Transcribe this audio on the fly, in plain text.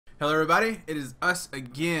Hello everybody, it is us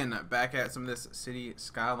again, back at some of this City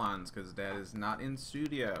Skylines, because Dad is not in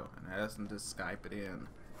studio, and has to Skype it in.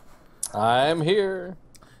 I'm here.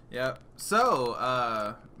 Yep,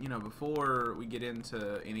 so, before we get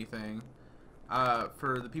into anything,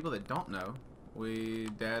 for the people that don't know,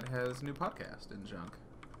 Dad has a new podcast in junk.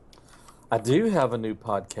 I do have a new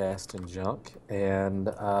podcast in junk, and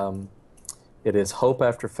it is Hope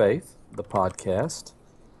After Faith, the podcast.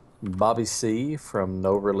 Bobby C. from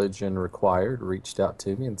No Religion Required reached out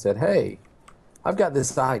to me and said, "Hey, I've got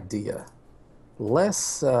this idea.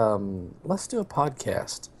 Let's do a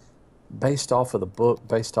podcast based off of the book,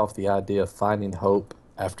 based off the idea of finding hope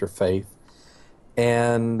after faith."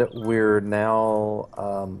 And we're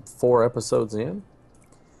now 4 episodes in.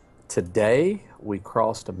 Today, we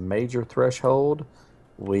crossed a major threshold.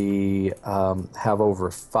 We have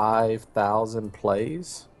over 5,000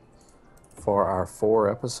 plays for our 4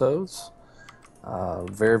 episodes.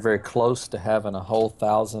 Very, very close to having a whole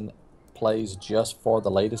 1,000 plays just for the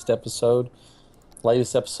latest episode.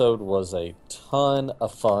 Latest episode was a ton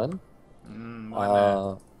of fun.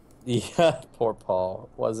 Yeah, poor Paul.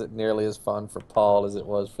 Wasn't nearly as fun for Paul as it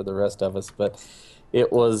was for the rest of us, but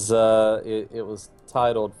it was it was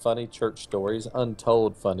titled "Funny Church Stories,"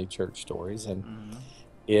 Untold Funny Church Stories, and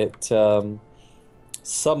it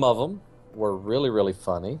some of them were really, really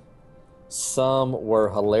funny. Some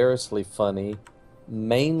were hilariously funny,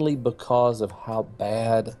 mainly because of how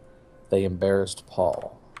bad they embarrassed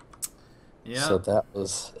Paul. Yeah. So that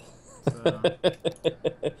was.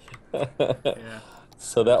 Yeah.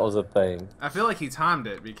 So that was a thing. I feel like he timed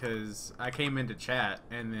it because I came into chat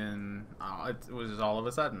and then it was all of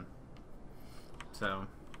a sudden. So.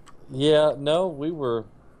 Yeah, no, we were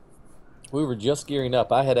just gearing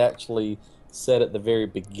up. I had actually said at the very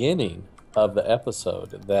beginning of the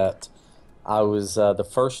episode that I was the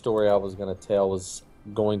first story I was going to tell was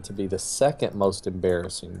going to be the second most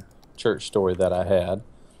embarrassing church story that I had,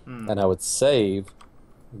 and I would save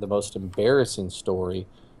the most embarrassing story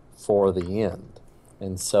for the end.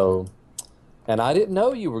 And so, and I didn't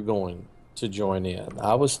know you were going to join in.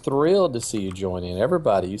 I was thrilled to see you join in.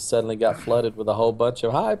 Everybody, you suddenly got flooded with a whole bunch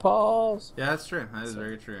of hi Pauls. Yeah, that's true. That is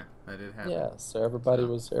very true. That did happen. Yeah, so everybody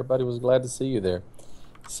was glad to see you there.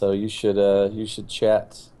 So you should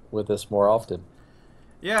chat with us more often.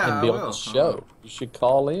 Yeah, and be I on will. the show. You should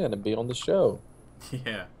call in and be on the show.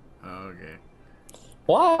 Yeah. Okay.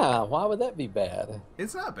 Why? Why would that be bad?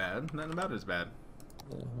 It's not bad. Nothing about it is bad.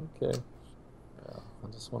 Yeah, okay. I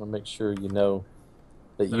just want to make sure you know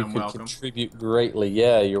that you could welcome. contribute greatly.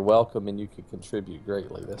 Yeah, you're welcome, and you could contribute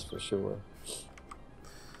greatly. That's for sure.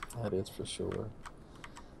 That is for sure.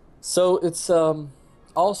 So it's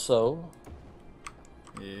also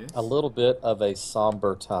a little bit of a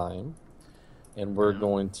somber time, and we're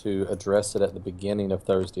going to address it at the beginning of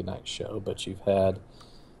Thursday night's show. But you've had,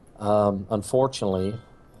 unfortunately,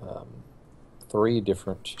 3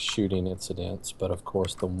 different shooting incidents. But of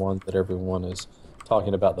course, the one that everyone is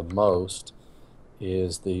talking about the most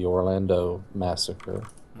is the Orlando massacre,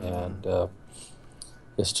 and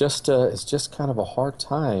it's just kind of a hard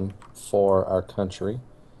time for our country,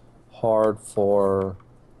 hard for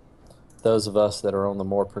those of us that are on the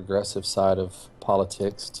more progressive side of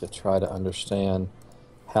politics to try to understand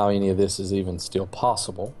how any of this is even still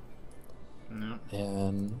possible.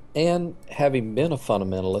 And having been a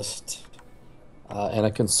fundamentalist and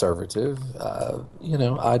a conservative,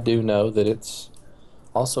 I do know that it's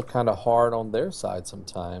also kind of hard on their side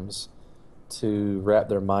sometimes to wrap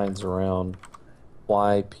their minds around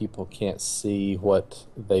why people can't see what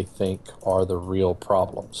they think are the real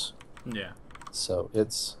problems. Yeah. So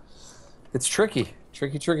it's tricky.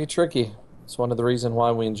 It's one of the reasons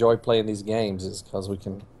why we enjoy playing these games, is because we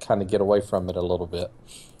can kind of get away from it a little bit.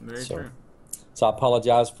 Very true. So I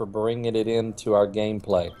apologize for bringing it into our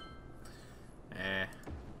gameplay.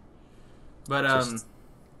 But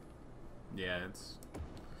yeah, it's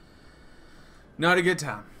not a good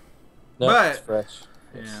time. No, but it's fresh.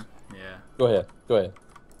 Yeah. Go ahead.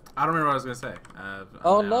 I don't remember what I was gonna say.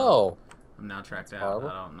 No. I'm now tracked out. Horrible.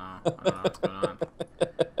 I don't know what's going on.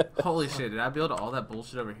 Holy shit, did I build all that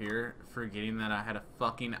bullshit over here forgetting that I had a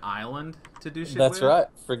fucking island to do shit That's with? right.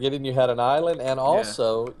 Forgetting you had an island, and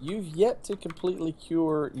also you've yet to completely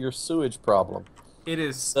cure your sewage problem. It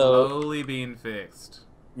is slowly being fixed.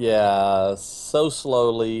 Yeah, so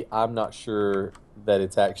slowly, I'm not sure that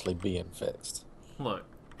it's actually being fixed. Look.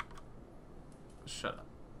 Shut up.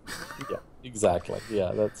 Yeah, exactly.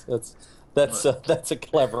 Yeah, that's a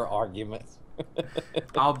clever argument.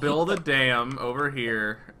 I'll build a dam over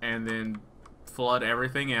here and then flood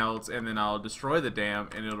everything else, and then I'll destroy the dam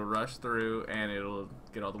and it'll rush through and it'll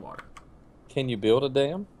get all the water. Can you build a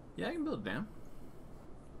dam? Yeah, I can build a dam.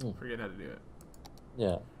 Hmm. Forget how to do it.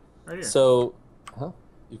 Yeah. Right here. So, huh?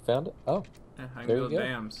 You found it? Oh, Yeah, I can there build you go.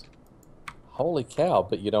 dams. Holy cow!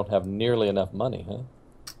 But you don't have nearly enough money, huh?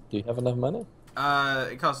 Do you have enough money?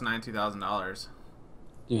 It costs $92,000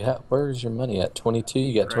 Do you have? Where's your money at? 22.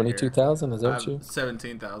 You got right here. 22,000. Is that I what have you?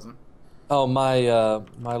 17,000. Oh, my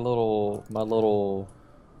little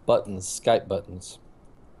buttons, Skype buttons,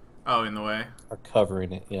 Oh, in the way. are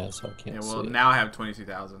covering it. Yeah, so I Yeah. can't see Well, it. now I have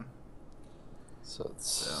 22,000. So it's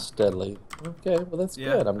So steadily. Okay, well that's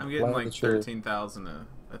yeah, good. I'm getting glad like that you're. 13,000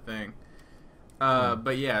 a thing. Hmm.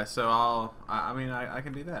 But yeah, so I mean, I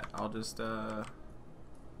can do that. I'll just I'll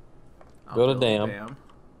Build a build a dam dam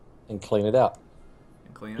and clean it out.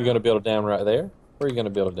 and clean You're it going to up. build a dam right there? Or are you going to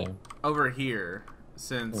build a dam? Over here, Hmm.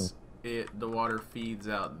 since the water feeds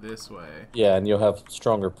out this way. Yeah, and you'll have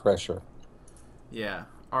stronger pressure Yeah,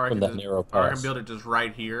 or I from can that just narrow or I can pass. build it just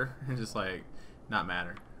right here and just like not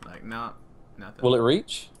matter. Like no, nothing. Will it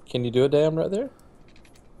reach? Can you do a dam right there?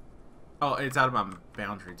 Oh, it's out of my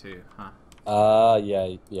boundary too, huh? Yeah,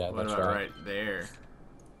 What that's about right. right there?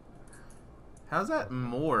 How's that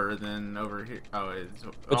more than over here? Oh, it's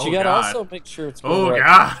But you oh got to god. also make sure it's going Oh right.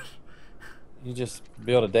 god. You just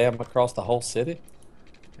build a dam across the whole city?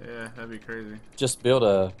 Yeah, that'd be crazy. Just build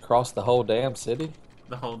across the whole damn city?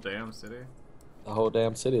 The whole damn city. The whole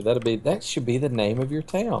damn city. That should be the name of your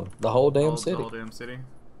town. The whole damn The city. whole damn city.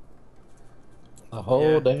 The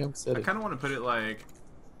whole Yeah. damn I city. kind of want to put it like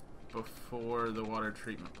before the water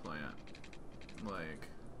treatment plant. Like,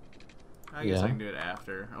 I guess I Yeah. can do it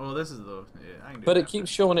after. Well, this is the yeah, I can do But it it after. keeps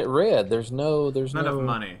showing it red. There's no Not enough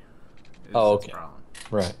money. Oh, It's a okay. problem.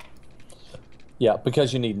 Right. Yeah,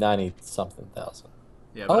 because you need 90 something thousand.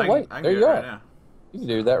 Yeah, but Oh I wait, can there do you it right are. now. You can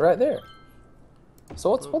do that right there. So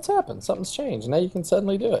what's Boop. what's happened? Something's changed. Now you can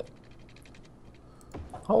suddenly do it.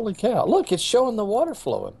 Holy cow. Look, it's showing the water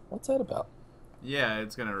flowing. What's that about? Yeah,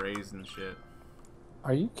 it's gonna raise and shit.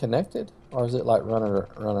 Are you connected? Or is it like running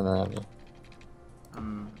around you?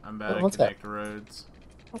 I'm bad at What's that? connect roads.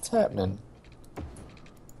 What's happening?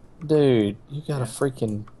 Dude, you got a Yeah.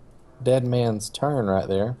 freaking dead man's turn right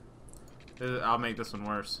there. I'll make this one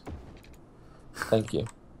worse. Thank you.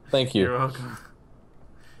 Thank You're you. welcome.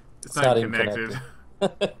 It's It's not not even connected.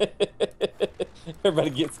 Everybody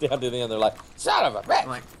gets down to the end. They're like, son of a bitch! I'm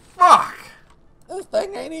like, fuck! This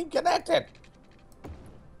thing ain't even connected.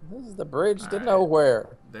 This is the bridge to Alright. nowhere.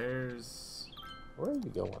 There's Where are you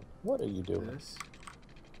going? What are you doing? this.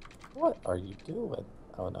 What are you doing?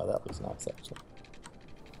 Oh no, that looks nice actually.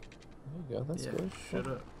 There you go. That's Yeah, good. shut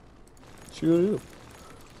up. Shut up.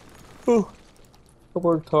 Oh, I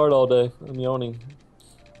worked hard all day. I'm yawning.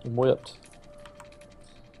 I'm whipped.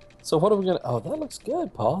 So what are we gonna? Oh, that looks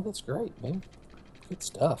good, Paul. That's great, man. Good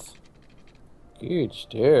stuff. Good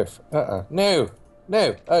stuff. No.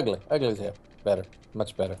 No. Ugly. Ugly as hell. Better.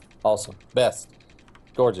 Much better. Awesome. Best.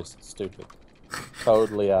 Gorgeous. Stupid.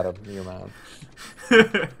 Totally out of your mind.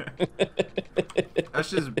 Let's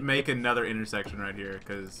just make another intersection right here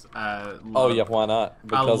because Oh yeah, why not? I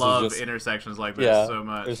Because love there's just, intersections like this yeah, so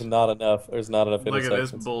much. there's not enough. There's not enough Look at this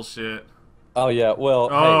intersections. bullshit. Oh yeah. Well,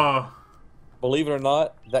 hey, Oh, believe it or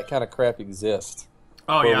not, that kind of crap exists.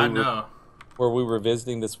 oh Where yeah, I we were- know. Where we were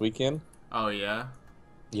visiting this weekend. Oh yeah.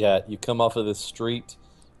 Yeah, you come off of this street.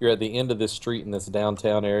 You're at the end of this street in this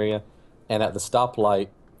downtown area, and at the stoplight,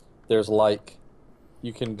 there's like,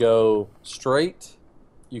 you can go straight,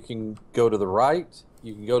 you can go to the right,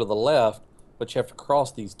 you can go to the left, but you have to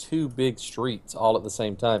cross these two big streets all at the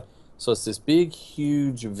same time. So it's this big,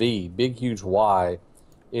 huge V, big, huge Y.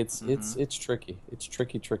 It's tricky. It's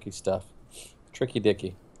tricky stuff. Tricky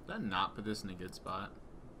dicky. Did I not put this in a good spot?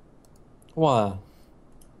 Why?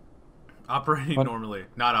 Operating What? normally,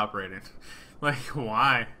 not operating. Like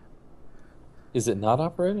why? Is it not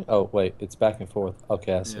operating? Oh wait, it's back and forth.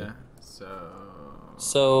 Okay, I see. Yeah. So.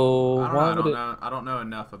 So I don't know. why I would don't it? know. I don't know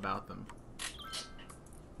enough about them.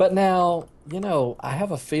 But now, I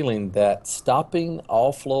have a feeling that stopping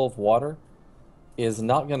all flow of water is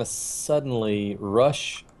not going to suddenly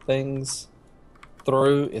rush things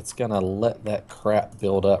through. It's going to let that crap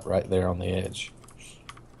build up right there on the edge.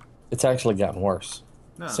 It's actually gotten worse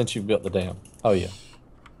No. since you've built the dam. Oh yeah.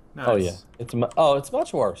 No, Oh yeah. It's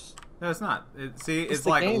much worse. No, it's not. See, It's it's the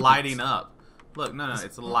like Ganges. lighting up. Look, no,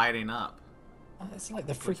 it's lighting up. It's like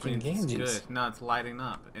the Which freaking means it's Ganges. good. No, it's lighting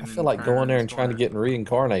up. And I then feel like going there and turns trying to corner. get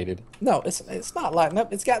reincarnated. No, it's not lighting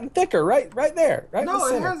up. It's gotten thicker, right there, right in the No, it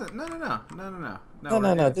center. hasn't. No. No,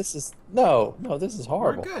 we're no. good. This is no. This is We're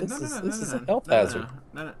horrible. good. No, This is a no. health No. hazard.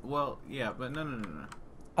 No. Well, yeah, but no.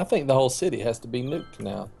 I think the whole city has to be nuked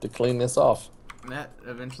now to clean this off. That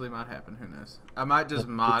eventually might happen. Who knows? I might just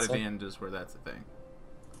mod it in just where that's the thing.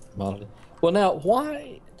 Modeled. Well, now,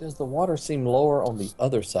 why does the water seem lower on the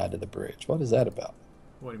other side of the bridge? What is that about?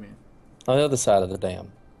 What do you mean? On the other side of the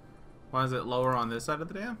dam. Why is it lower on this side of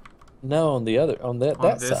the dam? No, on the other, on that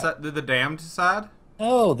On this side. side, the dammed side?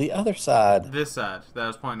 No, the other side. This side that I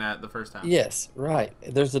was pointing at the first time. Yes, right.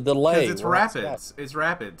 There's a delay. Because it's rapids. It's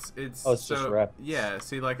rapids. It's Oh, it's just rapids. Yeah,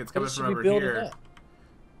 see, like it's But coming it should from be over building here. up.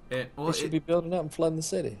 It should be building up and flooding the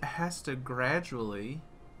city. has to gradually.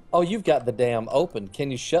 Oh, you've got the dam open.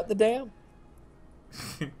 Can you shut the dam?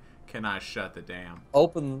 Can I shut the dam?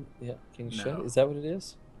 Open. Yeah. Can you shut No. it? Is that what it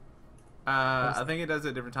is? I think it does it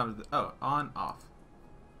at different times. Oh, on, off.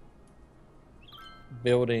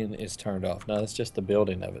 Building is turned off. No, it's just the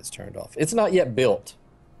building of it's turned off. It's not yet built.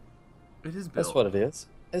 It is built. That's what it is.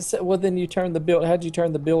 Well, then you turn the build. How'd you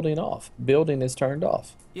turn the building off? Building is turned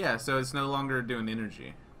off. Yeah, so it's no longer doing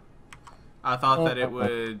energy. I thought that it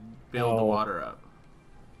would build the water up.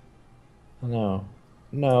 No,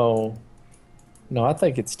 no, no. I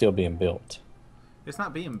think it's still being built. It's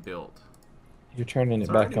not being built. You're turning It's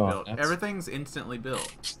it back already on. built. Everything's instantly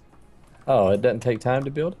built. Oh, it doesn't take time to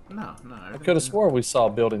build? No. I could have swore we saw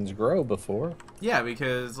buildings grow before. Yeah,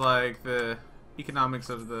 because like the economics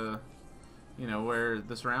of the, where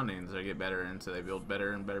the surroundings they get better, and so they build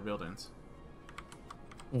better and better buildings.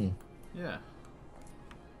 Hmm. Yeah.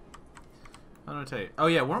 I'm gonna tell you. Oh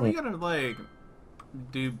yeah, weren't we gonna like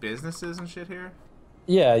do businesses and shit here?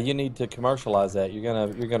 Yeah, you need to commercialize that. You're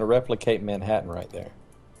gonna replicate Manhattan right there.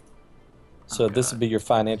 So this would be your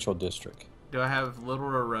financial district. Do I have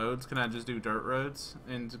littler roads? Can I just do dirt roads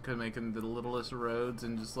and make them the littlest roads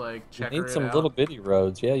and just like checker it out? You need some little bitty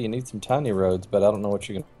roads. Yeah, you need some tiny roads, but I don't know what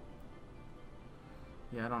you're gonna.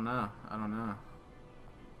 Yeah, I don't know.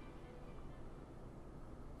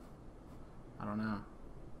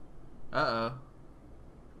 Uh-oh.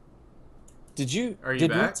 Are you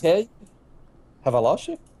back? We tell you? Have I lost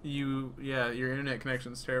you? Yeah, your internet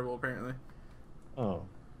connection's terrible apparently. Oh.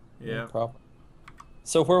 Yeah. No problem.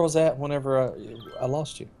 So where was that whenever I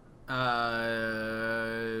lost you? We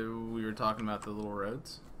were talking about the little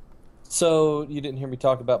roads. So you didn't hear me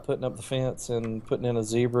talk about putting up the fence and putting in a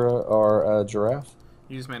zebra or a giraffe?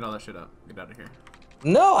 You just made all that shit up. Get out of here.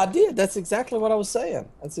 No, I did. That's exactly what I was saying.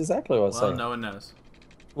 That's exactly what I was saying. Well, no one knows.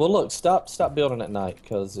 Well, look, stop building at night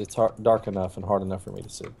because it's dark enough and hard enough for me to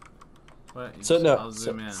see. What? I'll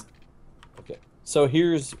zoom in. Okay. So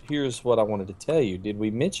here's what I wanted to tell you. Did we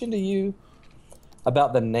mention to you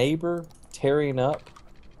about the neighbor tearing up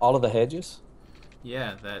all of the hedges?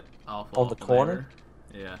 Yeah, that awful. On the corner?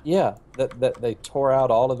 Yeah. Yeah, that they tore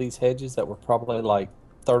out all of these hedges that were probably like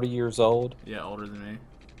 30 years old. Yeah, older than me.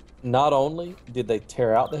 Not only did they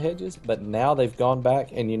tear out the hedges, but now they've gone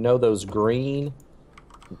back and those green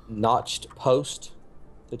notched posts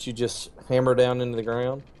that you just hammer down into the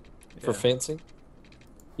ground for fencing?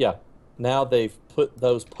 Yeah. Now they've put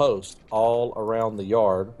those posts all around the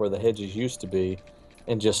yard where the hedges used to be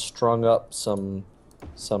and just strung up some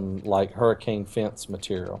like hurricane fence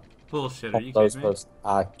material. Bullshit, are you kidding me?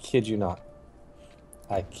 I kid you not.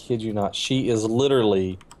 I kid you not. She is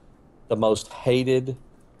literally the most hated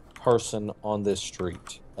person on this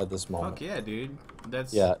street at this moment. Fuck yeah, dude.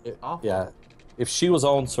 That's awful. Yeah. If she was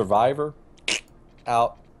on Survivor,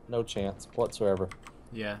 out, no chance whatsoever.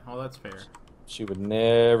 Yeah, well, that's fair. She would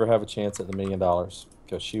never have a chance at the $1 million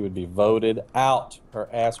because she would be voted out. Her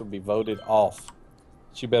ass would be voted off.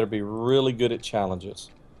 She better be really good at challenges.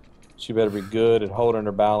 She better be good at holding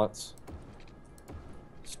her balance,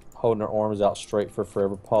 holding her arms out straight for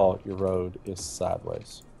forever. Paul, your road is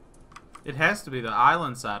sideways. It has to be the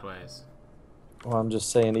island sideways. Well, I'm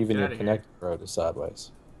just saying even your connected road is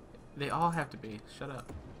sideways. They all have to be. Shut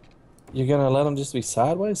up. You're going to let them just be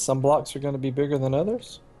sideways? Some blocks are going to be bigger than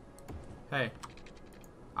others? Hey,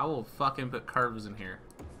 I will fucking put curves in here.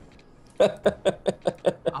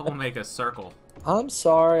 I will make a circle. I'm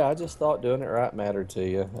sorry. I just thought doing it right mattered to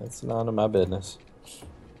you. It's none of my business.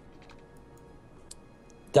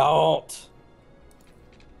 Don't.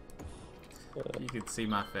 You can see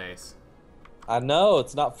my face. I know.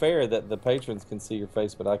 It's not fair that the patrons can see your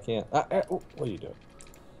face, but I can't. What are you doing?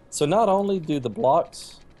 So not only do the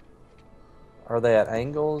blocks, are they at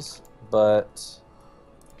angles, but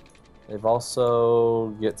they've also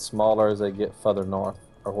get smaller as they get further north,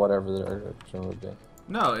 or whatever their direction would be.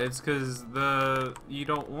 No, it's because you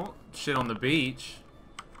don't want shit on the beach.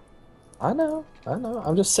 I know.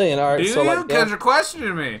 I'm just saying. All right, so like because you're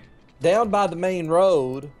questioning me. Down by the main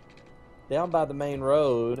road,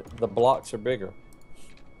 the blocks are bigger.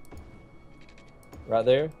 Right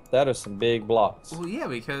there, that are some big blocks. Well, yeah,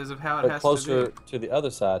 because of how it has closer to be. to the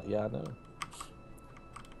other side. Yeah, I know.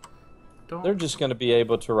 They're just going to be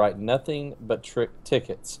able to write nothing but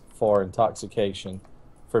tickets for intoxication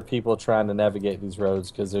for people trying to navigate these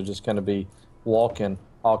roads because they're just going to be walking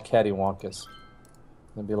all cattywampus.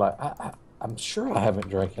 They'll be like, I'm sure I haven't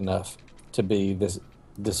drank enough to be this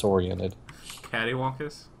disoriented.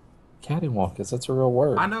 Cattywampus? Cattywampus, that's a real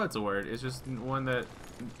word. I know it's a word. It's just one that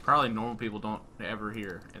probably normal people don't ever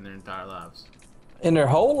hear in their entire lives. In their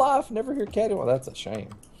whole life, never hear cattywampus. That's a shame.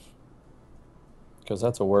 Because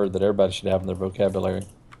that's a word that everybody should have in their vocabulary.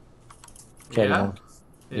 Yeah?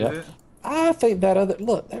 Is it? I think that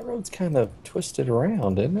look, that road's kind of twisted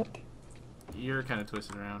around, isn't it? You're kind of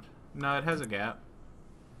twisted around. No, it has a gap.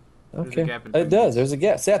 Okay. It does. There's a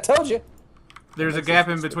gap. See, I told you. There's a gap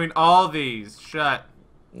in between all these. Shut.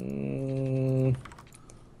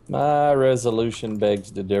 My resolution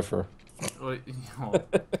begs to differ. You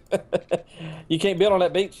can't build on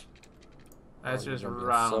that beach. That's just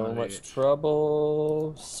right on the beach.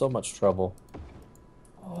 So much trouble.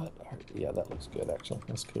 What? Yeah, that looks good, actually.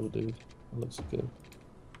 That's cool, dude. That looks good.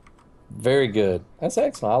 Very good. That's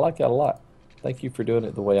excellent. I like that a lot. Thank you for doing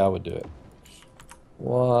it the way I would do it.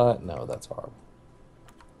 What? No, that's horrible.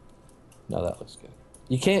 No, that looks good.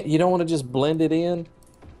 You don't want to just blend it in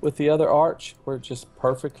with the other arch where it just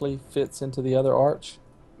perfectly fits into the other arch?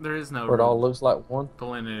 There is no where it all looks like one?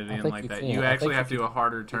 Blending it in like that. You actually have to do a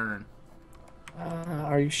harder turn.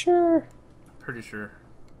 Are you sure? Pretty sure.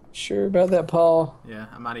 Sure about that, Paul? Yeah,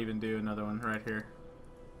 I might even do another one right here.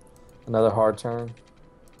 Another hard turn?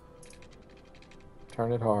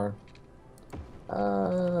 Turn it hard.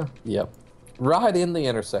 Yep. Right in the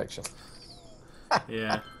intersection.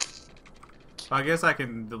 Yeah. I guess I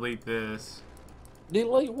can delete this.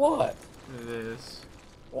 Delete what? This.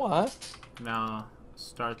 What? Now,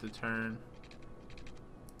 start the turn.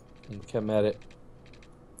 And come at it.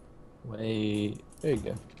 Wait. There you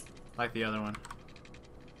go. Like the other one.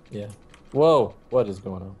 Yeah. Whoa. What is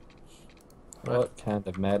going on? What kind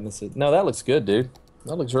of madness is... No, that looks good, dude.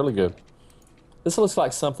 That looks really good. This looks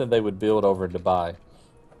like something they would build over in Dubai.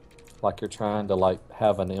 Like you're trying to, like,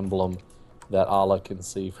 have an emblem that Allah can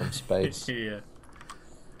see from space. Yeah.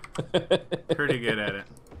 Pretty good at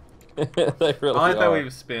it. They really I like that are.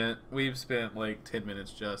 we've spent like 10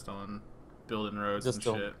 minutes just on building roads Just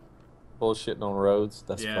and shit. Bullshitting on roads.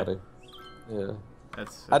 That's Yeah. funny. Yeah.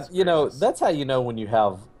 That's you know, that's how you know when you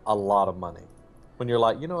have a lot of money. When you're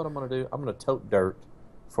like, you know what I'm going to do? I'm going to tote dirt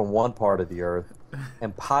from one part of the earth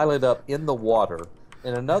and pile it up in the water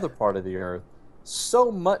in another part of the earth,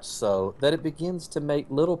 so much so that it begins to make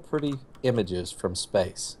little pretty images from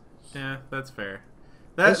space. Yeah, that's fair.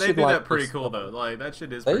 They do that pretty cool though. Like that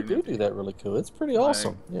shit is. They do that really cool. It's pretty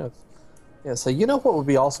awesome. Yeah. Yeah. So you know what would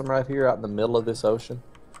be awesome right here out in the middle of this ocean?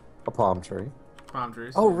 A palm tree. Palm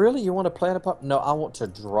trees. Oh, really? You want to plant a palm? No, I want to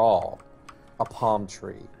draw a palm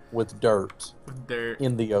tree with dirt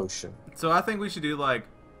in the ocean. So I think we should do like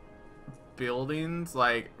buildings,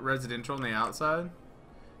 like residential on the outside.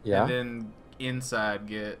 Yeah. And then inside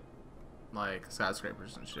get like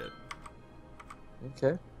skyscrapers and shit.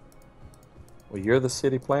 Okay. Well, you're the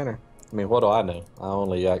city planner. I mean, what do I know? I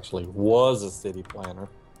only actually was a city planner.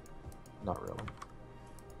 Not really.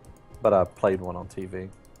 But I played one on TV.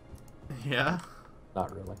 Yeah.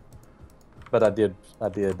 Not really. But I did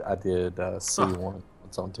see one.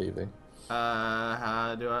 It's on TV.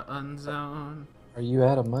 How do I unzone? Are you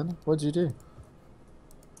out of money? What'd you do?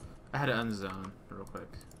 I had to unzone real quick.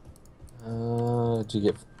 Did you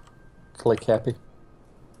get click happy?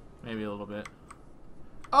 Maybe a little bit.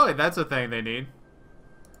 Oh, wait, that's a thing they need.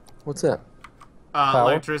 What's that?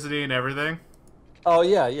 Electricity and everything. Oh,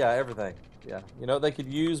 yeah, everything. Yeah. You know what they could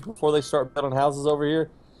use before they start building houses over here?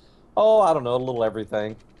 Oh, I don't know, a little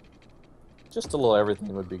everything. Just a little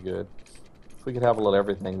everything would be good. If we could have a little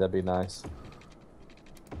everything, that'd be nice.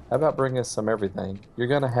 How about bring us some everything? You're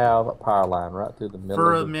going to have a power line right through the middle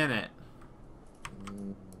For a minute.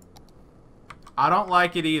 I don't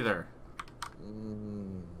like it either.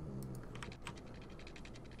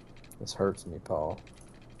 This hurts me, Paul.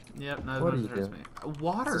 Yep, no, What this are you hurts doing? me.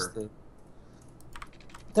 Water.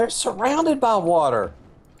 They're surrounded by water.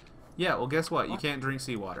 Yeah, well, guess what? You can't drink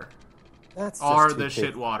seawater. That's or the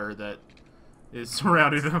shit water that is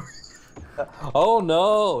surrounding them. Oh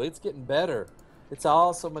no, it's getting better. It's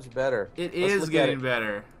all so much better. It is getting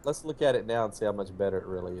better. Let's look at it now and see how much better it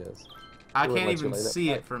really is. I can't even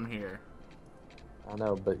see it from here. I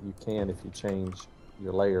know, but you can if you change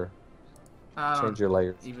your layer. Change your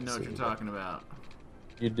layers. Even know what you're talking about.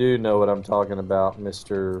 You do know what I'm talking about,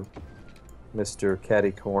 Mr.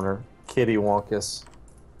 Catty Corner, Kitty Wonkus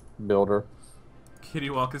Builder. Kitty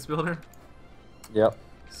Wonkus Builder? Yep.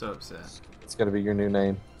 So upset. It's gonna be your new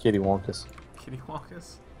name, Kitty Wonkus. Kitty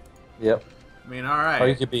Wonkus? Yep. I mean, all right. Or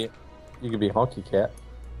you could be Honky Cat.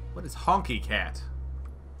 What is Honky Cat?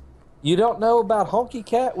 You don't know about Honky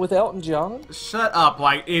Cat with Elton John? Shut up!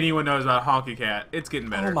 Like anyone knows about Honky Cat. It's getting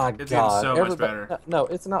better. Oh my It's God! getting so much better. No,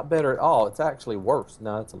 it's not better at all. It's actually worse.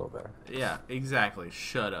 No, it's a little better. Yeah, exactly.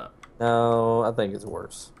 Shut up. No, I think it's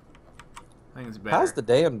worse. I think it's better. How's the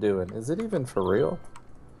dam doing? Is it even for real?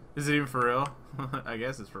 Is it even for real? I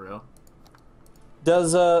guess it's for real.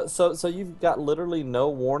 Does so you've got literally no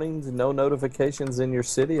warnings, no notifications in your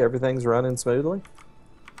city. Everything's running smoothly.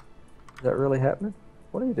 Is that really happening?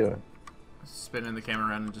 What are you doing? Spinning the camera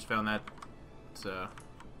around and just found that. So,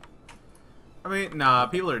 I mean, nah,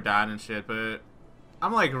 people are dying and shit, but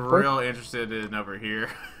I'm like real interested in over here.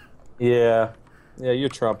 Yeah, you're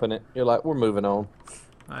trumping it. You're like, we're moving on.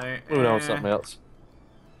 Moving on to something else.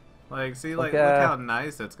 Like, see, like, look how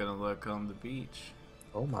nice that's gonna look on the beach.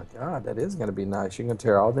 Oh my God, that is gonna be nice. You're gonna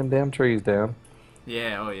tear all them damn trees down.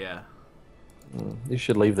 Yeah, oh yeah. You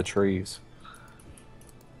should leave the trees.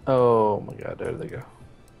 Oh my God, there they go.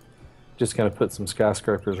 Just gonna put some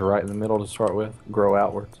skyscrapers right in the middle to start with. Grow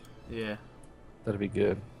outwards. Yeah. That'd be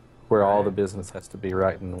good. Where all the business has to be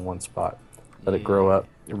right in one spot. Let it grow up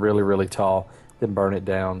really, really tall, then burn it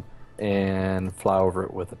down and fly over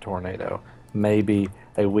it with a tornado. Maybe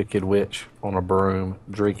a wicked witch on a broom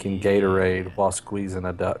drinking Gatorade while squeezing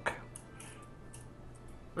a duck.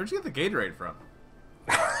 Where'd you get the Gatorade from?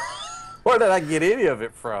 Where did I get any of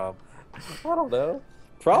it from? I don't know.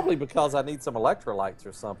 Probably because I need some electrolytes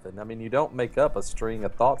or something. I mean, you don't make up a string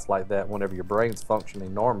of thoughts like that whenever your brain's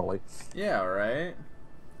functioning normally. Yeah, right?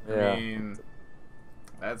 Yeah. I mean,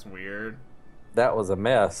 that's weird. That was a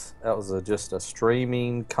mess. That was just a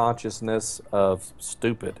streaming consciousness of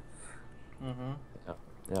stupid. Mm-hmm.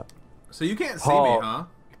 Yeah. So you can't Paul, see me, huh?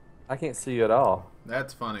 I can't see you at all.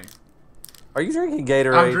 That's funny. Are you drinking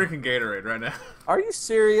Gatorade? I'm drinking Gatorade right now. Are you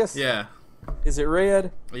serious? Yeah. Is it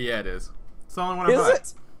red? Yeah, it is. It's the only one I buy. Is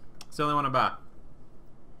it? It's the only one I buy.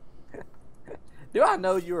 Do I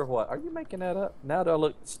know you or what? Are you making that up? Now do I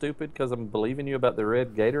look stupid because I'm believing you about the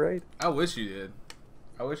red Gatorade? I wish you did.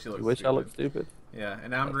 I wish you looked You wish stupid. I looked stupid? Yeah,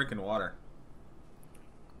 and now I'm drinking water.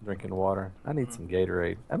 Drinking water. I need some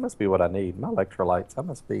Gatorade. That must be what I need. My electrolytes.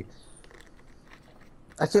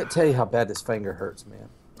 I can't tell you how bad this finger hurts, man.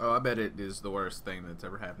 Oh, I bet it is the worst thing that's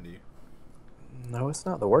ever happened to you. No, it's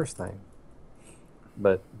not the worst thing.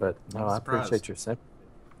 But no, I appreciate your sympathy.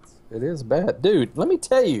 It is bad. Dude, let me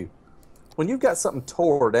tell you. When you've got something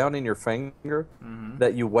tore down in your finger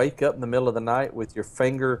that you wake up in the middle of the night with your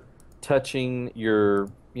finger touching your,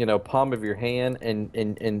 palm of your hand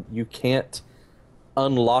and you can't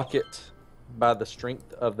unlock it by the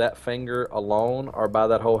strength of that finger alone or by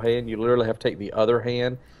that whole hand, you literally have to take the other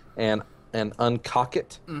hand and uncock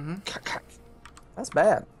it. That's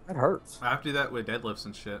bad. That hurts. I have to do that with deadlifts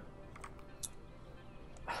and shit.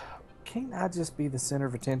 Can't I just be the center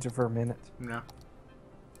of attention for a minute? No.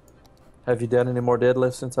 Have you done any more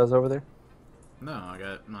deadlifts since I was over there? No,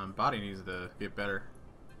 my body needs to get better.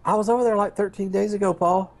 I was over there like 13 days ago,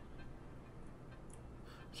 Paul.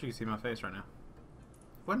 You can see my face right now.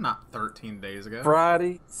 What, not 13 days ago?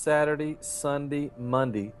 Friday, Saturday, Sunday,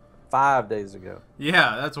 Monday, 5 days ago.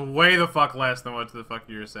 Yeah, that's way the fuck less than what the fuck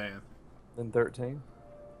you were saying. Then 13?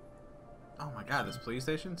 Oh my god, this police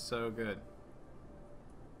station's so good.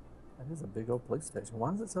 That is a big old police station.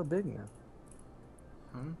 Why is it so big now?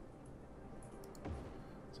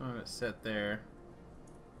 So I'm gonna sit there.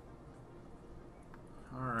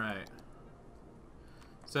 Alright.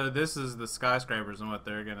 So this is the skyscrapers and what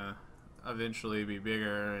they're gonna eventually be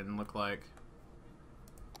bigger and look like.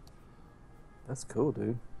 That's cool,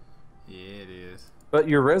 dude. Yeah, it is. But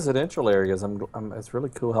your residential areas, it's really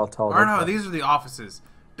cool how tall. Oh no, these are the offices.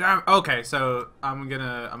 Damn. Okay, so I'm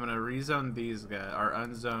gonna rezone these guys or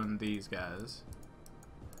unzone these guys.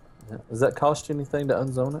 Yeah. Does that cost you anything to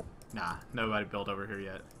unzone it? Nah, nobody built over here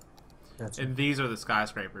yet. Gotcha. And these are the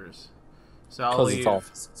skyscrapers. So I'll Because leave. it's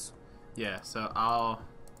offices. Yeah, so I'll.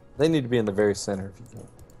 They need to be in the very center if you can.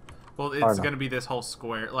 Well, it's gonna be this whole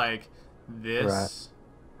square, like this.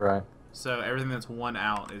 Right. So everything that's one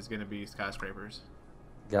out is gonna be skyscrapers.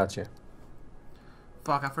 Gotcha.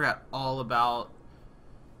 Fuck, I forgot all about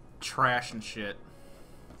trash and shit.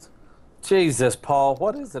 Jesus, Paul,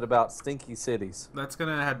 what is it about stinky cities? That's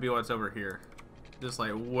gonna have to be what's over here. Just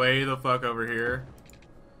like way the fuck over here.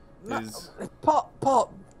 Is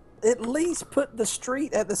Paul, at least put the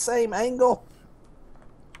street at the same angle.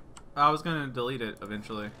 I was gonna delete it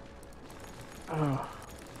eventually.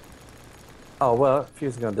 Oh well, if you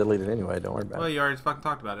was gonna delete it anyway, don't worry about Well, it. you already fucking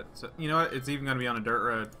talked about it. So you know what? It's even gonna be on a dirt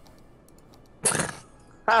road.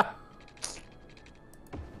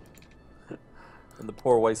 and the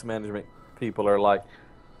poor waste management people are like,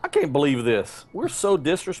 I can't believe this. We're so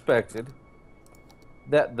disrespected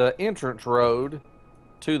that the entrance road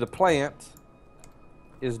to the plant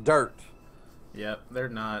is dirt. Yep, they're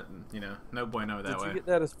not, no bueno that way. Did you get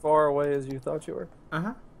that as far away as you thought you were?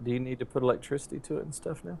 Uh-huh. Do you need to put electricity to it and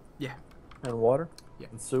stuff now? Yeah. And water? Yeah.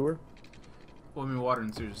 And sewer? Well, I mean, water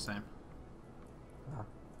and sewer's the same.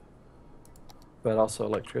 But also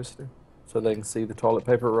electricity, so they can see the toilet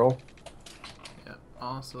paper roll. Yep,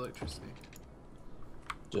 also electricity.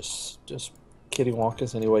 Just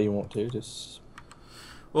kiddywonkus any way you want to.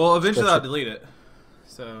 Well, eventually I'll delete it.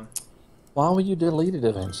 So. Why will you delete it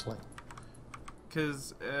eventually?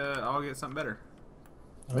 Because I'll get something better.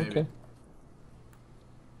 Maybe. Okay.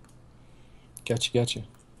 Gotcha.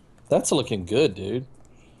 That's looking good, dude.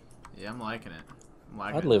 Yeah, I'm liking it.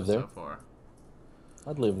 I'd live there so far.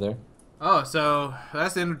 I'd live there. Oh, so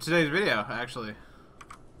that's the end of today's video, actually.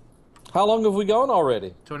 How long have we gone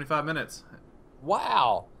already? 25 minutes.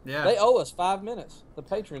 Wow. Yeah. They owe us 5 minutes. The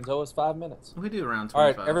patrons owe us 5 minutes. We do around 25. All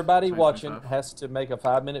right, everybody 20, watching 25. has to make a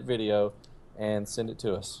 5-minute video and send it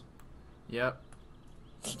to us. Yep.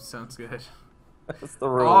 Sounds good. That's the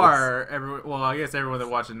rules. Or, I guess everyone that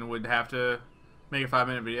watching would have to make a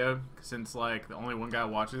 5-minute video since, like, the only one guy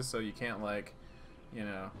watches, so you can't, like,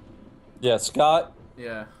 Yeah, Scott.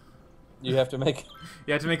 Yeah. You have to make.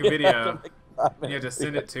 You have to make a video. You have to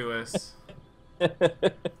send it to us.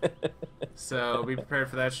 So be prepared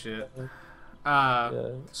for that shit.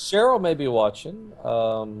 Cheryl may be watching.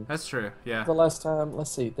 That's true. Yeah. The last time,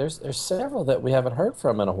 let's see. There's several that we haven't heard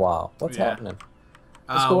from in a while. What's happening?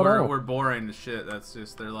 What's going on? We're boring as shit. That's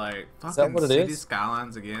just they're like Is that fucking what it city is?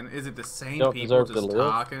 skylines again. Is it the same Don't people deserve to just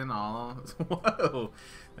live? talking all? Whoa,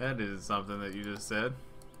 that is something that you just said.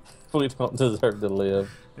 We don't deserve to live.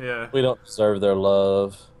 Yeah. We don't deserve their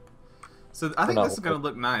love. So I think this is gonna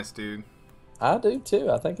look nice, dude. I do too.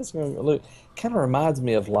 I think it's going to look. Kind of reminds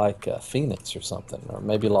me of like Phoenix or something, or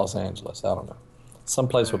maybe Los Angeles. I don't know.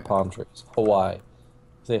 Someplace with palm trees. Hawaii,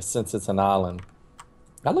 since it's an island.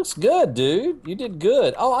 That looks good, dude. You did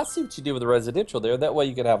good. Oh, I see what you did with the residential there. That way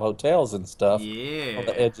you could have hotels and stuff on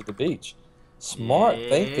the edge of the beach. Smart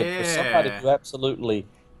thinking for somebody who absolutely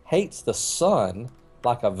hates the sun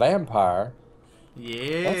like a vampire.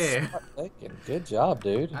 Yeah. That's smart thinking. Good job,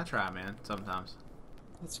 dude. I try, man. Sometimes.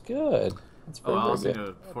 That's good. That's very, I also very need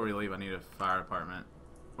good. before we leave, I need a fire department.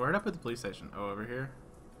 Where'd I put the police station? Oh, over here.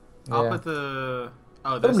 Yeah. I'll put the.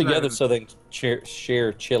 Oh, Put them together so they can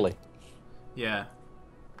share chili. Yeah.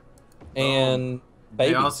 And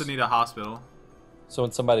babies. They also need a hospital. So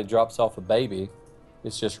when somebody drops off a baby,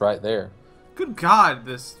 it's just right there. Good God,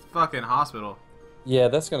 this fucking hospital. Yeah,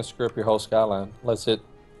 that's going to screw up your whole skyline unless it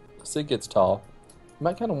gets tall. You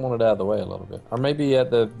might kind of want it out of the way a little bit, or maybe at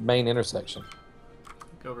the main intersection.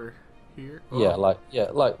 Go over here. Oh. Yeah, like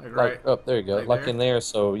right, up there you go, like there? in there.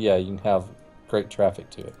 So yeah, you can have great traffic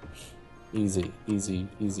to it.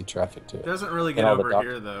 Easy traffic to it. Doesn't really get over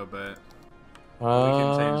here though, but we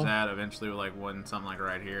can change that eventually with like something like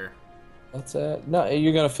right here. That's it. No,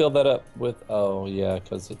 you're gonna fill that up with. Oh yeah,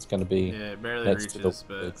 because it's gonna be. Yeah, it barely next reaches, to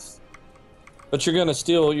the, but you're gonna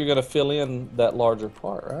fill in that larger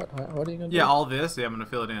part, right? What are you gonna do? Yeah, all this. Yeah, I'm gonna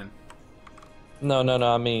fill it in. No.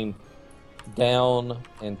 I mean, down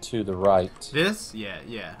and to the right. This? Yeah.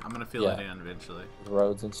 I'm gonna fill it in eventually. The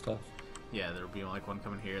roads and stuff. Yeah, there'll be like one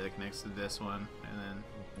coming here that connects to this one, and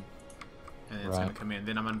then it's gonna come in.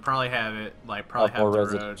 Then I'm gonna probably have it have the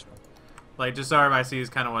road. Like, just so everybody sees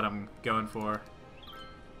kind of what I'm going for.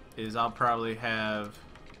 Is I'll probably have.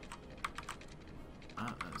 I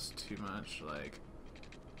don't know, it's too much. Like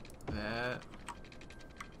that,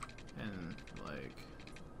 and like.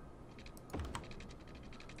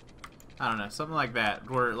 I don't know, something like that,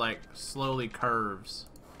 where it like slowly curves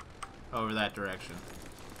over that direction.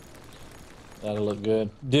 That'll look good,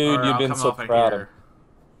 dude. Or you've I'll been come so off of proud here. of.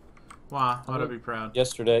 Why? Why'd I be proud?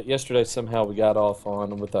 Yesterday somehow we got off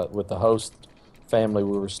on with the host family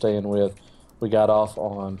we were staying with. We got off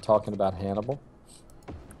on talking about Hannibal.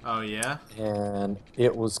 Oh yeah. And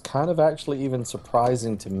it was kind of actually even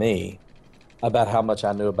surprising to me about how much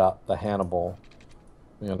I knew about the Hannibal,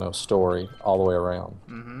 story all the way around.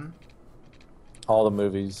 Mm-hmm. All the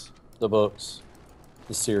movies, the books,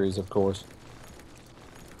 the series, of course.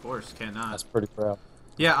 Of course, cannot. That's pretty proud.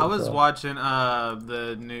 Yeah, I was watching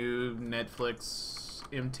the new Netflix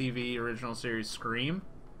MTV original series Scream,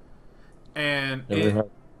 and it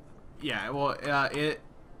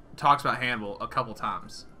talks about Hannibal a couple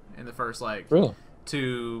times in the first really?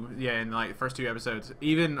 in the first 2 episodes.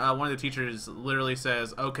 Even one of the teachers literally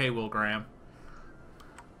says, "Okay, Will Graham."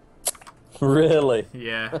 Really?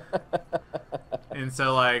 Yeah. And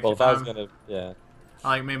so like, well, if I was gonna, yeah. I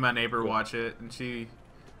like made my neighbor watch it, and she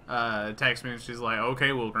texted me and she's like,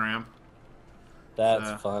 "Okay, Will Graham."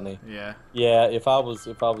 That's funny. Yeah. Yeah. If I was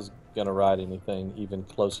gonna write anything even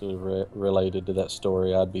closely related to that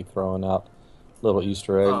story, I'd be throwing out little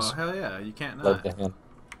Easter eggs. Oh hell yeah! You can't not.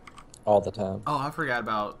 All the time. Oh, I forgot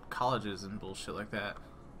about colleges and bullshit like that.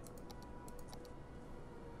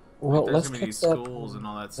 Well, like let's get these schools and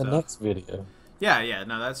all that stuff. The next video. Yeah,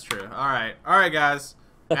 no, that's true. All right, guys,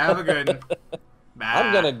 have a good one. Bye.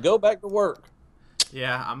 I'm gonna go back to work.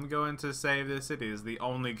 Yeah, I'm going to save this city. It's the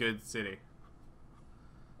only good city.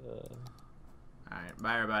 All right,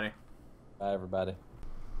 bye everybody. Bye everybody.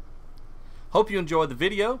 Hope you enjoyed the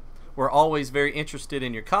video. We're always very interested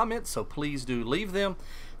in your comments, so please do leave them.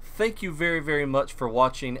 Thank you very, very much for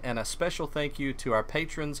watching, and a special thank you to our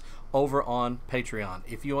patrons over on Patreon.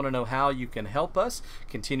 If you want to know how you can help us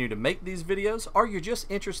continue to make these videos, or you're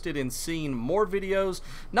just interested in seeing more videos,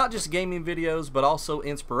 not just gaming videos, but also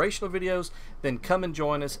inspirational videos, then come and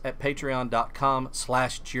join us at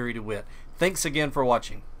patreon.com/JerryDeWitt. Thanks again for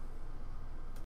watching.